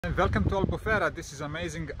And welcome to Albufeira. This is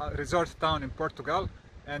amazing resort town in Portugal,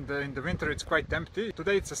 and in the winter it's quite empty.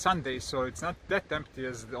 Today it's a Sunday, so it's not that empty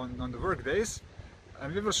as on the work days.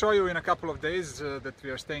 And we will show you in a couple of days that we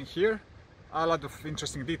are staying here a lot of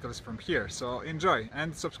interesting details from here. So enjoy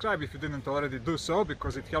and subscribe if you didn't already do so,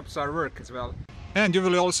 because it helps our work as well. And you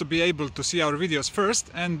will also be able to see our videos first,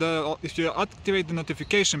 and if you activate the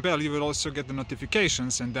notification bell you will also get the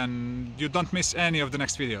notifications, and then you don't miss any of the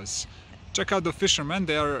next videos. Check out the fishermen,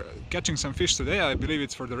 they are catching some fish today, I believe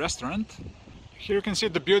it's for the restaurant. Here you can see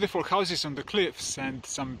the beautiful houses on the cliffs and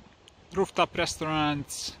some rooftop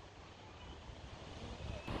restaurants.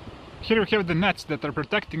 Here we have the nets that are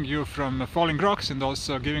protecting you from falling rocks and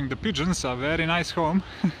also giving the pigeons a very nice home.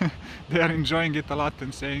 They are enjoying it a lot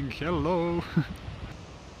and saying hello.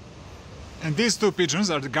 And these two pigeons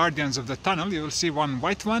are the guardians of the tunnel. You will see one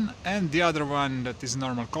white one and the other one that is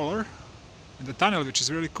normal color in the tunnel, which is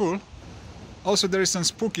really cool. Also there is some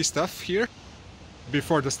spooky stuff here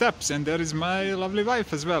before the steps, and there is my lovely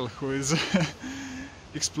wife as well, who is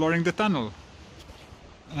exploring the tunnel.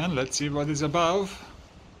 And let's see what is above.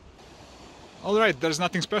 Alright, there's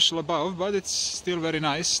nothing special above, but it's still very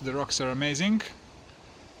nice. The rocks are amazing.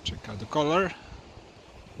 Check out the color.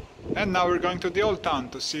 And now we're going to the old town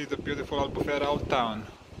to see the beautiful Albufeira old town.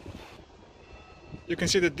 You can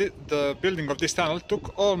see that the building of this tunnel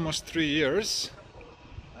took almost 3 years.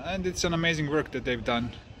 And it's an amazing work that they've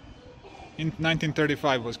done. In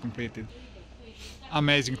 1935 was completed.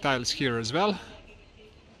 Amazing tiles here as well.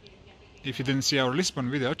 If you didn't see our Lisbon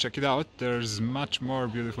video, check it out. There's much more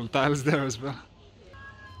beautiful tiles there as well.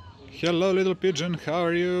 Hello little pigeon, how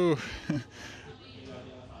are you?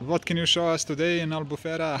 What can you show us today in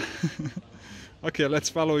Albufeira? Okay, let's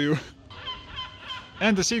follow you.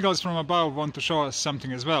 And the seagulls from above want to show us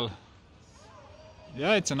something as well.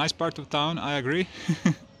 Yeah, it's a nice part of town, I agree.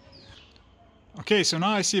 Okay, so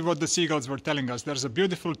now I see what the seagulls were telling us. There's a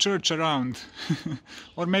beautiful church around.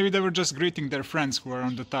 Or maybe they were just greeting their friends who are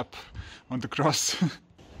on the top, on the cross.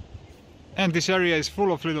 And this area is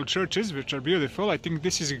full of little churches, which are beautiful. I think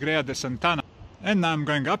this is Door of Sant Ana. And now I'm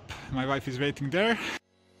going up. My wife is waiting there.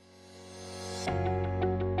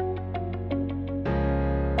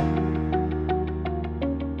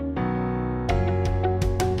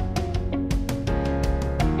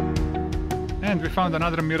 And we found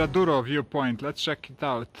another Miraduro viewpoint. Let's check it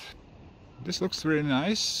out. This looks really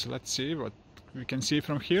nice. Let's see what we can see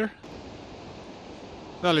from here.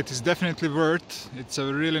 Well, it is definitely worth. It's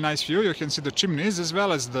a really nice view. You can see the chimneys as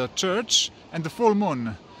well as the church and the full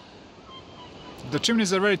moon. The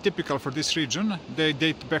chimneys are very typical for this region. They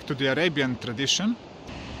date back to the Arabian tradition.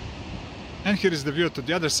 And here is the view to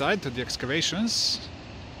the other side, to the excavations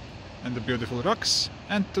and the beautiful rocks,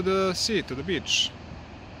 and to the sea, to the beach.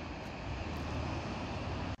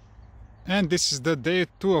 And this is the day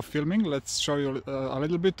 2 of filming. Let's show you a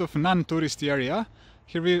little bit of non-touristy area.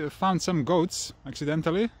 Here we found some goats,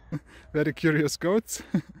 accidentally. Very curious goats.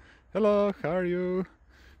 Hello, how are you?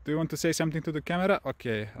 Do you want to say something to the camera?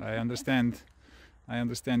 Okay, I understand. I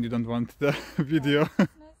understand you don't want the video.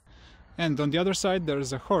 And on the other side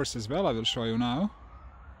there's a horse as well, I will show you now.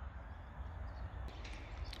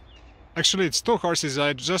 Actually it's 2 horses,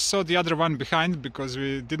 I just saw the other one behind because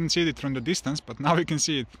we didn't see it from the distance, but now we can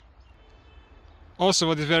see it. Also,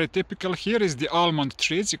 what is very typical here is the almond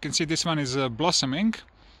trees. You can see this one is blossoming.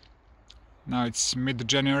 Now it's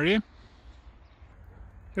mid-January.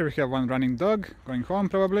 Here we have one running dog, going home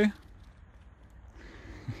probably.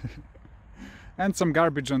 And some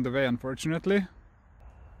garbage on the way, unfortunately.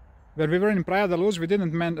 When we were in Praia da Luz, we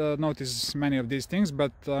didn't notice many of these things,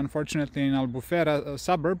 but unfortunately in Albufeira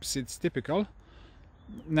suburbs it's typical.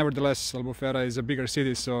 Nevertheless, Albufeira is a bigger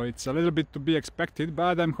city, so it's a little bit to be expected,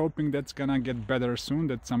 but I'm hoping that's gonna get better soon,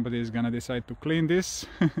 that somebody is gonna decide to clean this.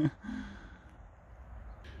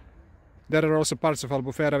 There are also parts of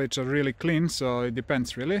Albufeira which are really clean, so it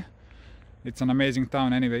depends really. It's an amazing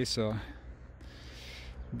town anyway, so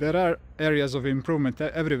there are areas of improvement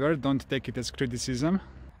everywhere, don't take it as criticism.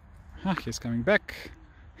 Ah, he's coming back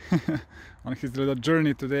on his little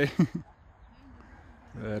journey today.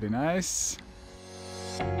 Very nice.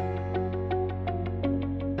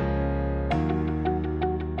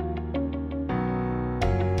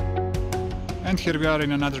 And here we are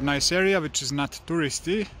in another nice area, which is not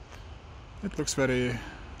touristy. It looks very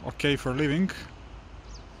okay for living.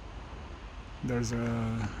 There's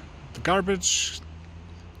the garbage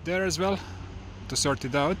there as well to sort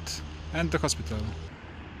it out, and the hospital.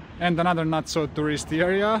 And another not so touristy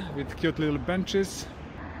area with cute little benches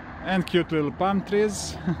and cute little palm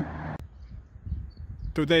trees.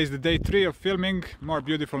 Today is the day 3 of filming, more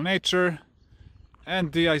beautiful nature.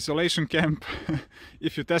 And the isolation camp.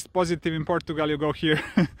 If you test positive in Portugal, you go here.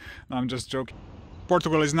 No, I'm just joking.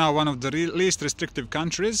 Portugal is now one of the least restrictive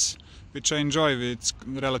countries, which I enjoy. It's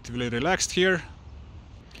relatively relaxed here.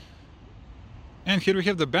 And here we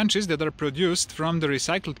have the benches that are produced from the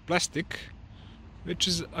recycled plastic, which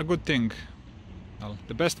is a good thing. Well,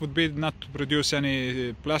 the best would be not to produce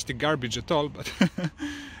any plastic garbage at all, but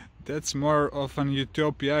that's more of an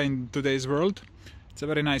utopia in today's world. It's a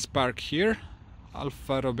very nice park here,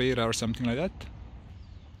 Alfarobbeira or something like that.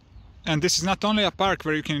 And this is not only a park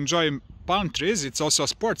where you can enjoy palm trees, it's also a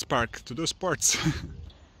sports park to do sports.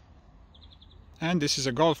 And this is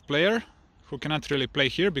a golf player who cannot really play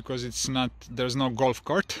here because there's no golf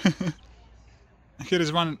court. Here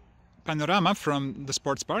is one panorama from the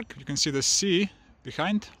sports park. You can see the sea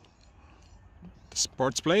behind the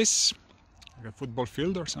sports place, like a football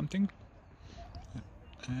field or something,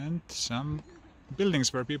 and some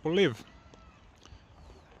buildings where people live,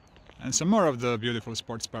 and some more of the beautiful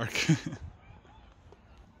sports park.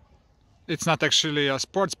 It's not actually a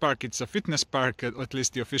sports park, it's a fitness park, at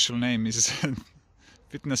least the official name is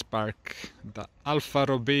fitness park, the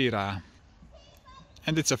Alfarobbeira.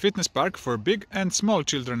 And it's a fitness park for big and small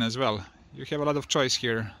children as well. You have a lot of choice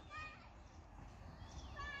here.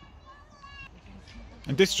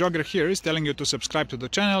 And this jogger here is telling you to subscribe to the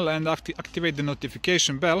channel and activate the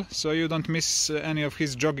notification bell so you don't miss any of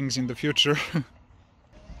his joggings in the future.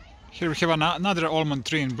 Here we have another almond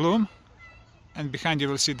tree in bloom, and behind you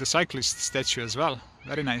will see the cyclist statue as well.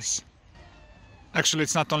 Very nice. Actually,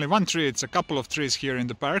 it's not only one tree, it's a couple of trees here in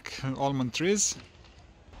the park, almond trees.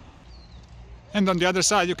 And on the other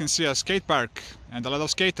side you can see a skate park and a lot of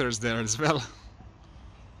skaters there as well.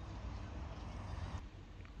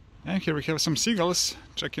 And here we have some seagulls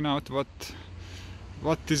checking out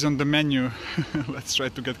what is on the menu. Let's try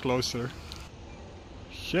to get closer.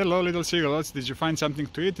 Hello little seagulls, did you find something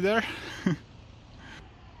to eat there?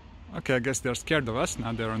 Okay, I guess they're scared of us,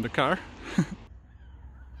 now they're on the car.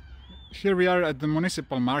 Here we are at the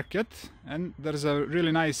municipal market, and there's a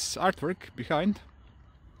really nice artwork behind.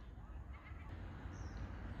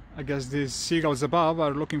 I guess these seagulls above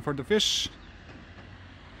are looking for the fish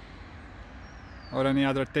or any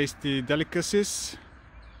other tasty delicacies.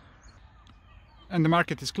 And the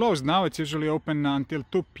market is closed now, it's usually open until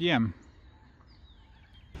 2 p.m.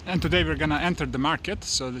 And today we're gonna enter the market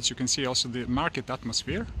so that you can see also the market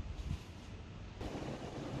atmosphere.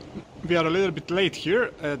 We are a little bit late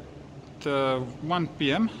here at 1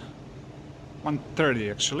 p.m.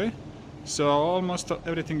 1:30 actually, so almost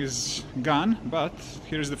everything is gone, but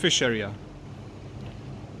here is the fish area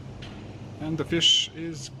and the fish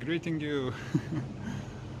is greeting you.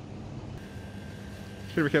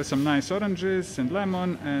 Here we have some nice oranges and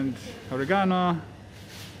lemon and oregano.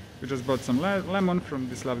 We just bought some lemon from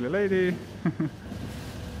this lovely lady.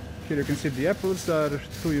 Here you can see the apples are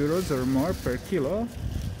 €2 or more per kilo.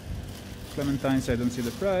 Clementines, I don't see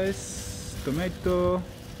the price. Tomato,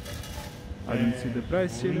 I don't see the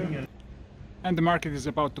price either. And the market is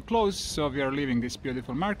about to close, so we are leaving this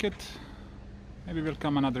beautiful market. Maybe we'll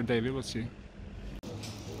come another day, we will see.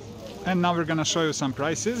 And now we're gonna show you some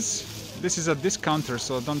prices. This is a discounter,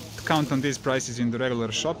 so don't count on these prices in the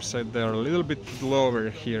regular shops. They're a little bit lower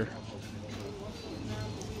here.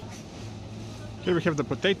 Here we have the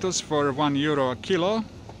potatoes for €1 a kilo.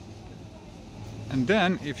 And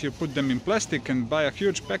then, if you put them in plastic and buy a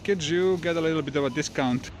huge package, you get a little bit of a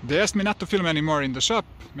discount. They asked me not to film anymore in the shop.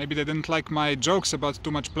 Maybe they didn't like my jokes about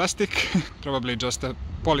too much plastic. Probably just a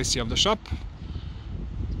policy of the shop.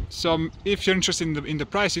 So, if you're interested in the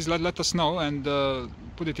prices, let us know and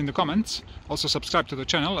put it in the comments. Also subscribe to the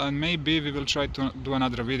channel, and maybe we will try to do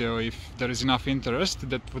another video if there is enough interest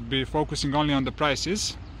that would be focusing only on the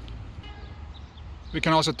prices. We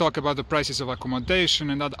can also talk about the prices of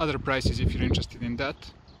accommodation and other prices if you're interested in that.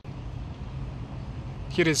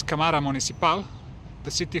 Here is Câmara Municipal,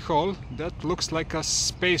 the city hall that looks like a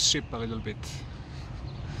spaceship a little bit.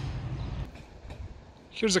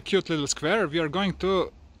 Here's a cute little square. We are going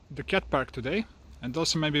to the cat park today, and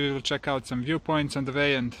also maybe we will check out some viewpoints on the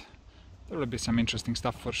way, and there will be some interesting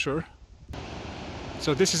stuff for sure.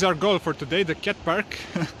 So this is our goal for today, the cat park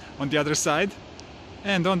on the other side.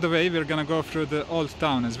 And on the way we're gonna go through the old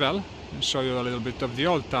town as well and show you a little bit of the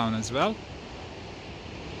old town as well.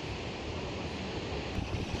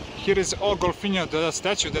 Here is O Golfinho, the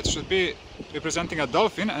statue that should be representing a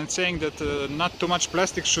dolphin and saying that not too much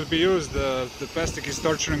plastic should be used. The plastic is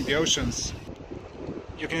torturing the oceans.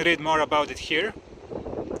 You can read more about it here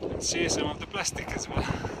and see some of the plastic as well.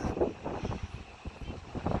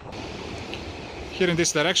 Here in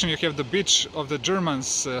this direction you have the beach of the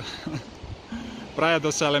Germans. Praia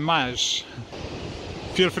dos Alemães.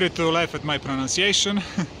 Feel free to laugh at my pronunciation.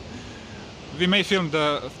 We may film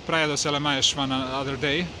the Praia dos Alemães one other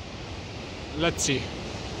day. Let's see.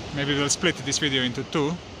 Maybe we'll split this video into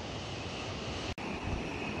two.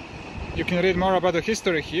 You can read more about the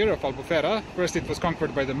history here of Albufeira. First it was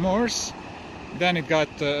conquered by the Moors, then it got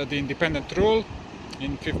the independent rule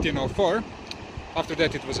in 1504. After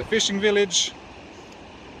that it was a fishing village,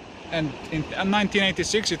 and in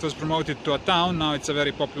 1986 it was promoted to a town. Now it's a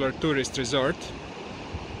very popular tourist resort.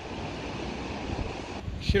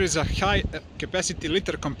 Here is a high capacity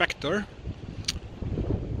litter compactor.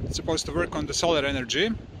 It's supposed to work on the solar energy.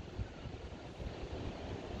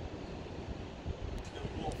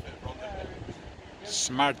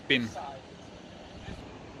 Smart pin.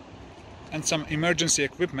 And some emergency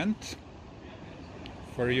equipment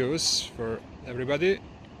for use for everybody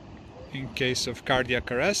in case of cardiac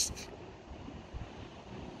arrest.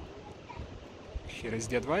 Here is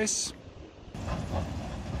the advice.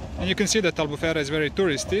 And you can see that Albufeira is very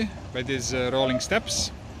touristy by these rolling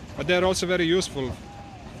steps, but they are also very useful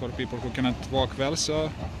for people who cannot walk well,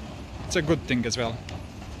 so it's a good thing as well.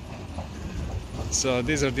 So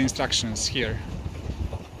these are the instructions here.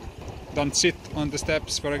 Don't sit on the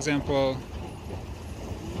steps, for example.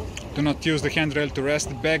 Do not use the handrail to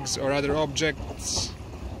rest bags or other objects.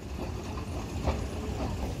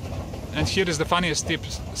 And here is the funniest tip.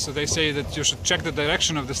 So they say that you should check the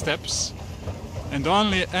direction of the steps and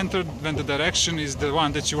only enter when the direction is the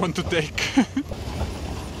one that you want to take.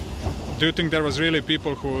 Do you think there was really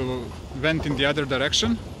people who went in the other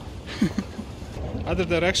direction? Other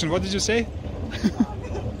direction, what did you say?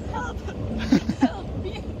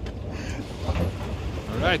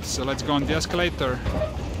 Alright, so let's go on the escalator.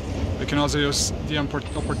 We can also use the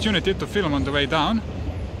opportunity to film on the way down.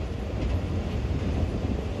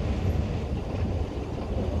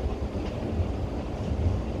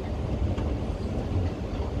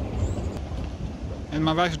 And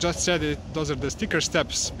my wife just said those are the sticker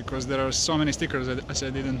steps, because there are so many stickers that I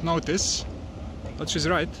didn't notice. But she's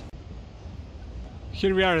right.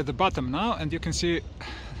 Here we are at the bottom now, and you can see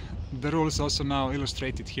the rules also now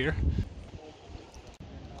illustrated here.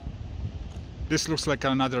 This looks like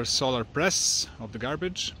another solar press of the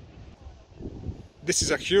garbage. This is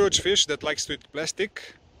a huge fish that likes to eat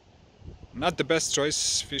plastic. Not the best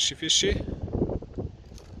choice, fishy.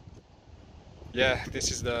 Yeah,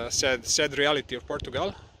 this is the sad reality of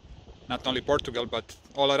Portugal. Not only Portugal, but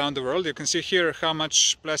all around the world. You can see here how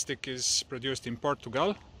much plastic is produced in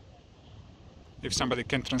Portugal. If somebody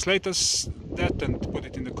can translate us that and put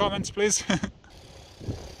it in the comments, please.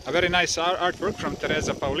 A very nice artwork from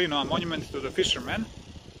Teresa Paulino, a monument to the fishermen,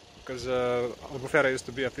 because Albufeira used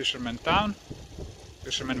to be a fisherman town,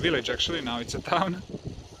 fisherman village actually, now it's a town.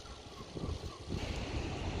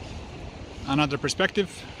 Another perspective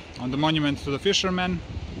on the monument to the fishermen.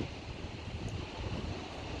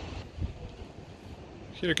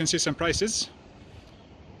 Here you can see some prices.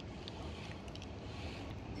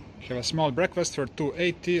 You have a small breakfast for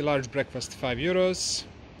 €2.80, large breakfast €5.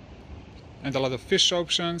 And a lot of fish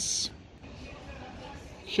options.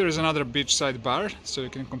 Here is another beachside bar, so you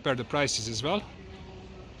can compare the prices as well.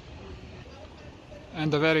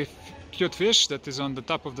 And a very cute fish that is on the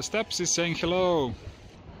top of the steps is saying hello.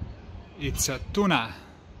 It's a tuna.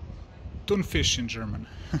 Thunfisch in German.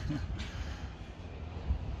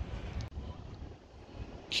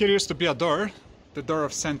 Here used to be a door, the Door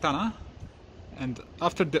of Sant Ana. And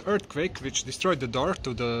after the earthquake which destroyed the door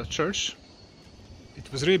to the church, it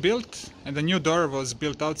was rebuilt, and a new door was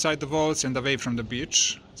built outside the walls and away from the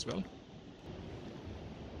beach as well.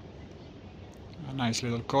 A nice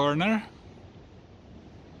little corner.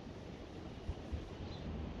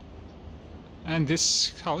 And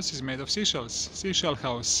this house is made of seashells. Seashell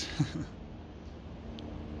house.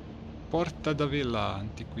 Porta da Villa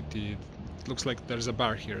Antiquity. It looks like there's a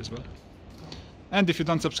bar here as well. And if you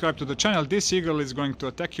don't subscribe to the channel, this eagle is going to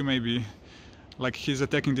attack you maybe. Like he's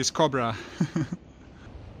attacking this cobra.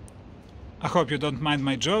 I hope you don't mind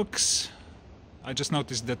my jokes. I just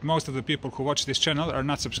noticed that most of the people who watch this channel are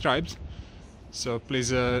not subscribed. So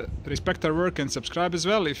please respect our work and subscribe as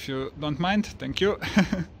well if you don't mind. Thank you.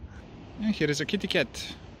 And here is a kitty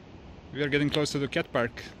cat. We are getting close to the cat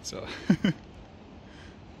park. So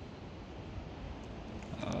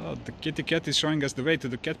the kitty cat is showing us the way to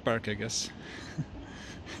the cat park, I guess.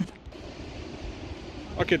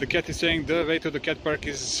 Okay, the cat is saying the way to the cat park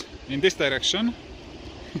is in this direction.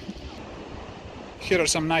 Here are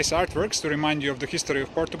some nice artworks to remind you of the history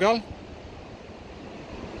of Portugal.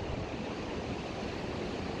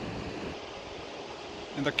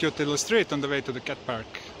 And a cute little street on the way to the cat park.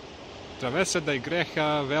 Travessa da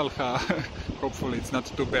Igreja Velha. Hopefully it's not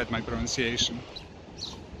too bad, my pronunciation.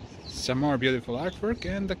 Some more beautiful artwork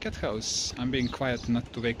and the cat house. I'm being quiet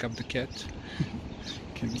not to wake up the cat.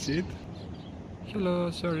 Can you see it? Hello,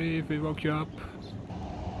 sorry if we woke you up.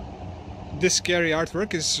 This scary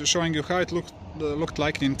artwork is showing you how it looked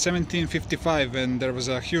like in 1755 when there was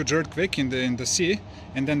a huge earthquake in the sea,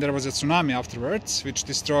 and then there was a tsunami afterwards which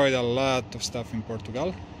destroyed a lot of stuff in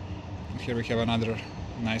Portugal. And here we have another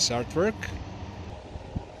nice artwork.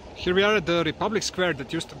 Here we are at the Republic Square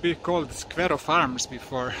that used to be called Square of Arms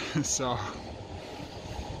before, so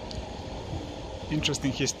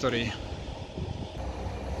interesting history.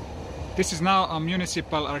 This is now a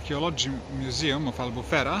municipal archaeology museum of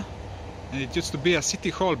Albufeira, and it used to be a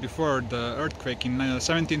city hall before the earthquake in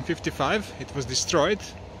 1755. It was destroyed,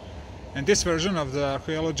 and this version of the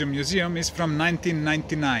archaeology museum is from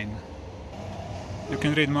 1999. You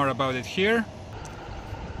can read more about it here.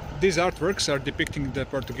 These artworks are depicting the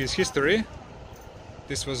Portuguese history.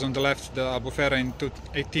 This was on the left, the Albufeira in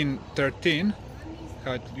 1813,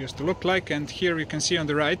 how it used to look like, and here you can see on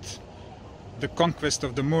the right the conquest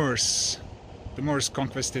of the Moors. The Moors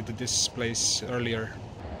conquered this place earlier.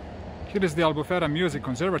 Here is the Albufeira Music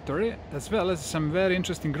Conservatory, as well as some very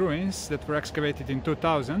interesting ruins that were excavated in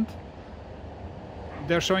 2000.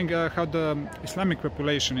 They're showing how the Islamic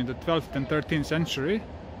population in the 12th and 13th century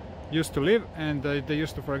used to live, and they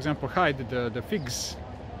used to, for example, hide the figs.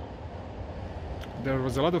 There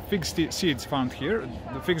was a lot of fig seeds found here.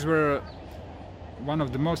 The figs were one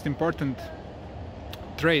of the most important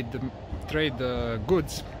trade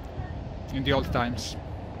goods in the old times.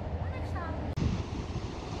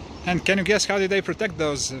 And can you guess how did they protect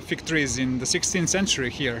those fig trees in the 16th century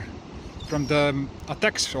here from the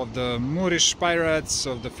attacks of the Moorish pirates,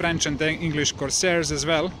 of the French and the English corsairs as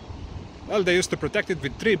well? Well, they used to protect it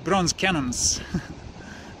with 3 bronze cannons.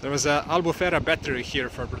 There was an Albufeira battery here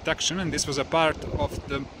for protection, and this was a part of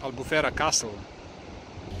the Albufeira castle.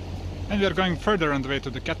 And we are going further on the way to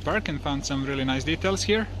the cat park and found some really nice details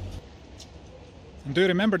here. And do you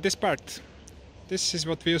remember this part? This is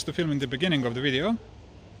what we used to film in the beginning of the video.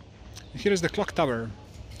 And here is the clock tower.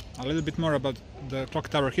 A little bit more about the clock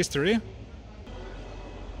tower history.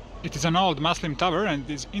 It is an old Muslim tower and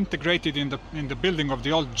is integrated in the building of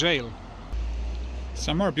the old jail.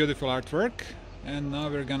 Some more beautiful artwork, and now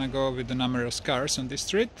we're gonna go with the numerous cars on this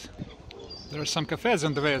street. There are some cafes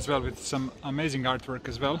on the way as well with some amazing artwork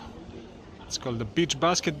as well. It's called the Beach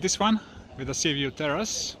Basket, this one, with a sea view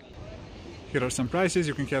terrace. Here are some prices.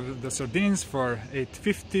 You can have the sardines for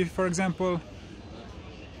 $8.50, for example.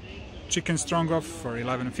 Chicken stroganoff for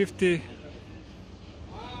 $11.50.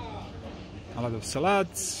 A lot of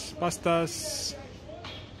salads, pastas,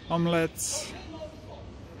 omelets.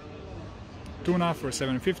 Tuna for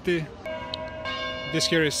 $7.50. This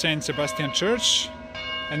here is Saint Sebastian Church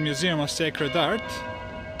and Museum of Sacred Art.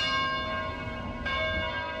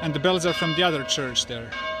 And the bells are from the other church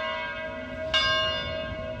there.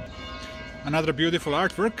 Another beautiful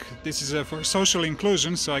artwork. This is for social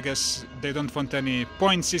inclusion, so I guess they don't want any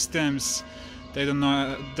point systems. They don't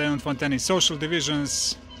want any social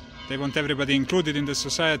divisions. They want everybody included in the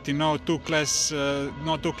society. No two classes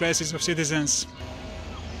of citizens.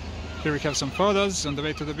 Here we have some photos on the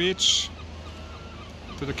way to the beach,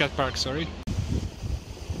 to the cat park, sorry.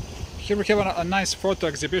 Here we have a nice photo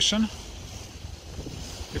exhibition.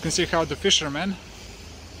 You can see how the fishermen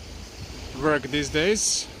work these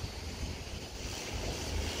days.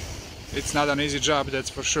 It's not an easy job, that's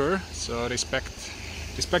for sure, so respect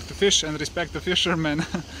the fish and respect the fishermen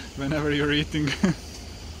whenever you're eating.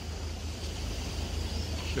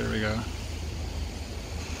 Here we go.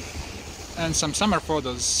 And some summer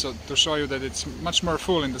photos, so to show you that it's much more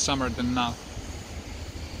full in the summer than now.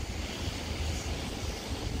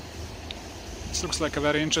 This looks like a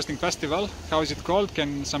very interesting festival. How is it called?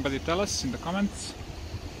 Can somebody tell us in the comments?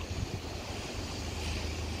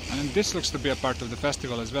 And this looks to be a part of the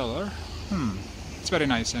festival as well, or? It's very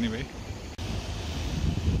nice anyway.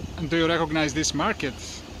 And do you recognize this market?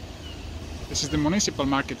 This is the municipal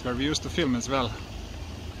market where we used to film as well.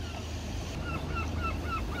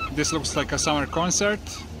 This looks like a summer concert.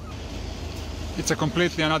 It's a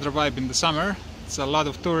completely another vibe in the summer. It's a lot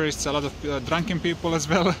of tourists, a lot of drunken people as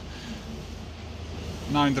well.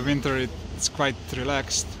 Now in the winter it's quite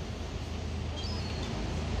relaxed.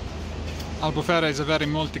 Albufeira is a very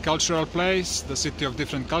multicultural place, the city of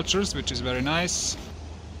different cultures, which is very nice.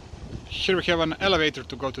 Here we have an elevator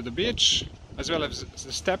to go to the beach, as well as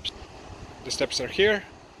the steps. The steps are here.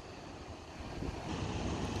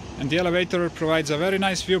 And the elevator provides a very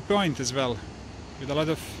nice viewpoint as well, with a lot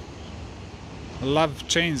of love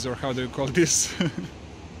chains, or how do you call this?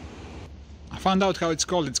 I found out how it's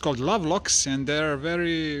called. It's called love locks, and they're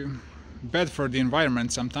very bad for the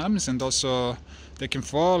environment sometimes, and also they can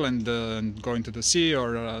fall and go into the sea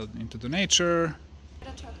or into the nature.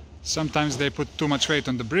 Sometimes they put too much weight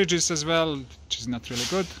on the bridges as well, which is not really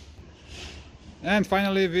good. And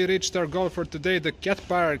finally we reached our goal for today, the cat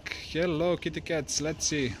park. Hello kitty cats, let's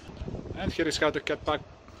see. And here is how the cat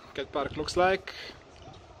park looks like.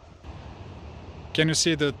 Can you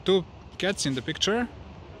see the two cats in the picture?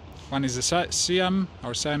 One is a Siam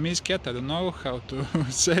or Siamese cat, I don't know how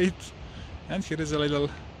to say it. And here is a little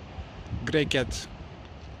grey cat.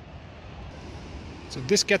 So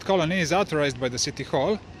this cat colony is authorized by the city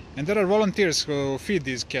hall, and there are volunteers who feed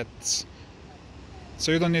these cats.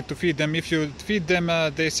 So you don't need to feed them. If you feed them,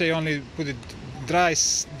 they say only put it dry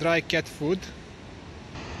cat food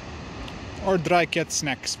or dry cat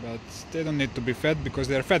snacks, but they don't need to be fed because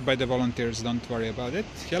they are fed by the volunteers, don't worry about it.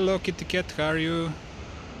 Hello kitty cat, how are you?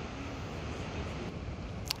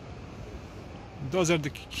 Those are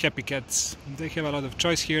the happy cats. They have a lot of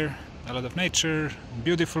choice here, a lot of nature,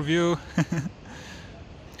 beautiful view.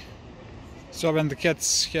 So when the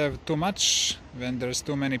cats have too much, when there's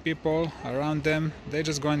too many people around them, they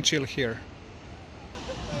just go and chill here.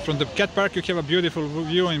 From the cat park you have a beautiful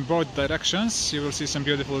view in both directions. You will see some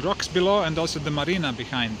beautiful rocks below and also the marina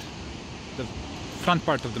behind, the front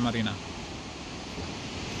part of the marina.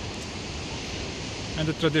 And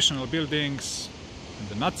the traditional buildings, and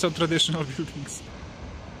the not so traditional buildings.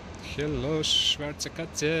 Hello schwarze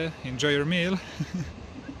Katze, enjoy your meal.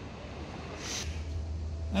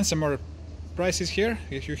 And some more prices here.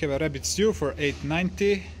 If you have a rabbit stew for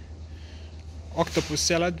 $8.90, octopus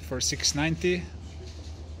salad for $6.90,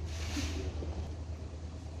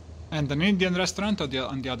 and an Indian restaurant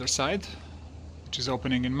on the other side, which is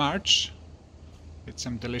opening in March, with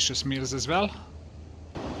some delicious meals as well.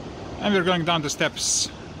 And we're going down the steps.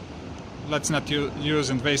 Let's not use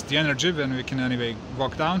and waste the energy when we can anyway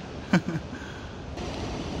walk down.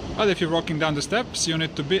 But if you're walking down the steps, you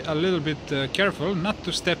need to be a little bit careful not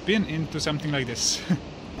to step into something like this.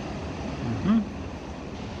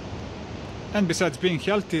 And besides being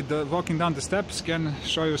healthy, walking down the steps can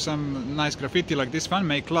show you some nice graffiti like this one,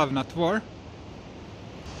 make love not war.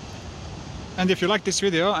 And if you like this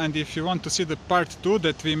video and if you want to see the part 2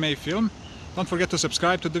 that we may film, don't forget to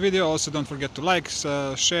subscribe to the video. Also don't forget to like,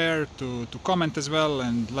 share, to comment as well,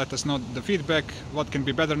 and let us know the feedback, what can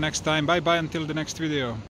be better next time. Bye bye until the next video.